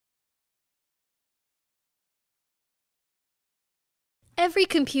Every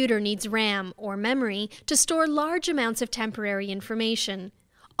computer needs RAM, or memory, to store large amounts of temporary information.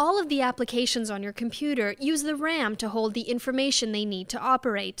 All of the applications on your computer use the RAM to hold the information they need to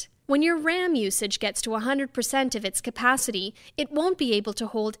operate. When your RAM usage gets to 100% of its capacity, it won't be able to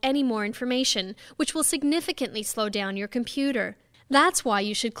hold any more information, which will significantly slow down your computer. That's why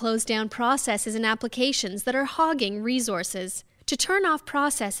you should close down processes and applications that are hogging resources. To turn off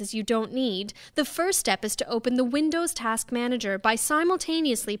processes you don't need, the first step is to open the Windows Task Manager by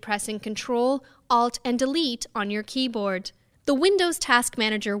simultaneously pressing Ctrl, Alt, and Delete on your keyboard. The Windows Task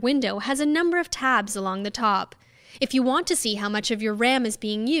Manager window has a number of tabs along the top. If you want to see how much of your RAM is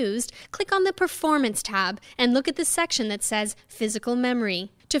being used, click on the Performance tab and look at the section that says Physical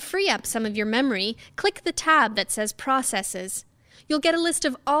Memory. To free up some of your memory, click the tab that says Processes. You'll get a list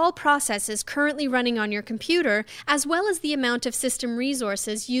of all processes currently running on your computer, as well as the amount of system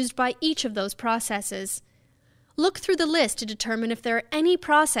resources used by each of those processes. Look through the list to determine if there are any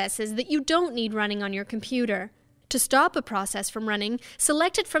processes that you don't need running on your computer. To stop a process from running,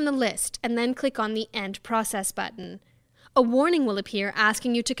 select it from the list and then click on the End Process button. A warning will appear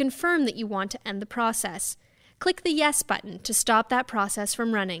asking you to confirm that you want to end the process. Click the Yes button to stop that process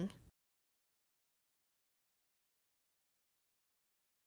from running.